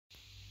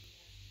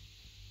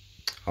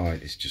Hi,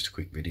 this is just a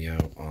quick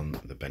video on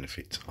the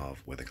benefits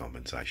of weather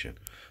compensation.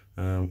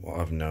 What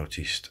I've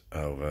noticed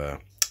over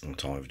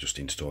time of just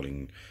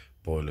installing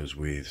boilers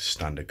with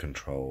standard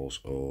controls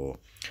or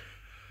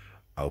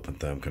open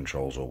therm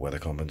controls or weather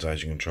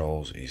compensation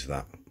controls is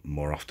that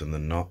more often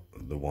than not,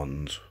 the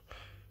ones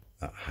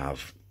that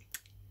have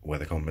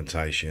weather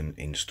compensation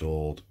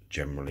installed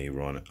generally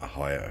run a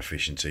higher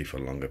efficiency for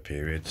longer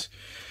periods.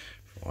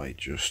 If I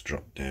just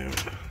drop down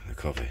the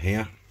cover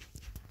here,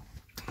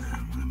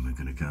 and then we're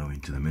going to go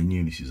into the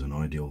menu. This is an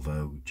ideal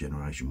Vogue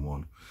Generation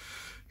 1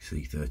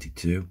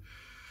 C32.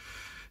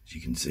 As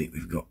you can see,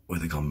 we've got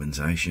weather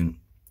compensation,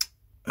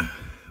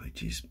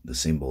 which is the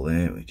symbol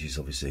there, which is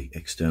obviously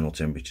external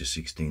temperature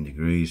 16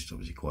 degrees. It's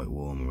obviously quite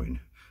warm. We're in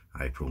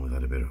April, we've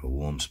had a bit of a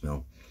warm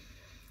spell.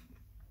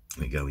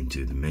 We go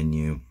into the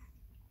menu,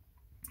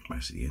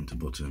 press the enter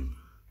button,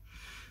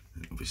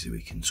 and obviously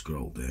we can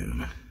scroll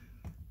down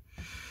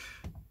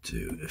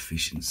to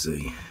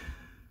efficiency.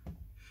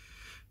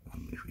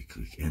 If we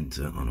click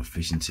enter on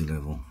efficiency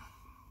level,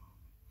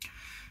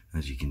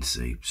 as you can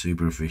see,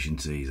 super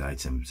efficiency is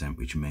 87%,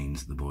 which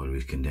means the boiler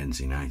is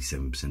condensing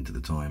 87% of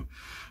the time,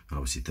 and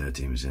obviously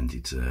 13%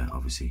 it's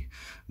obviously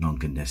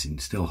non-condensing.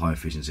 Still high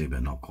efficiency,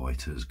 but not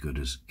quite as good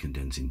as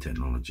condensing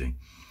technology.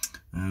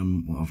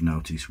 What I've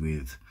noticed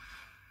with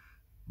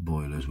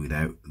boilers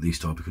without these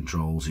type of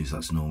controls is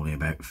that's normally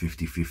about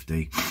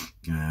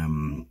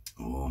 50-50,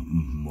 or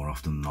more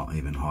often than not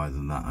even higher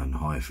than that, and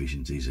high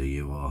efficiency, so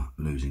you are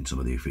losing some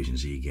of the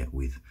efficiency you get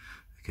with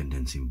a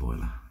condensing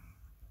boiler.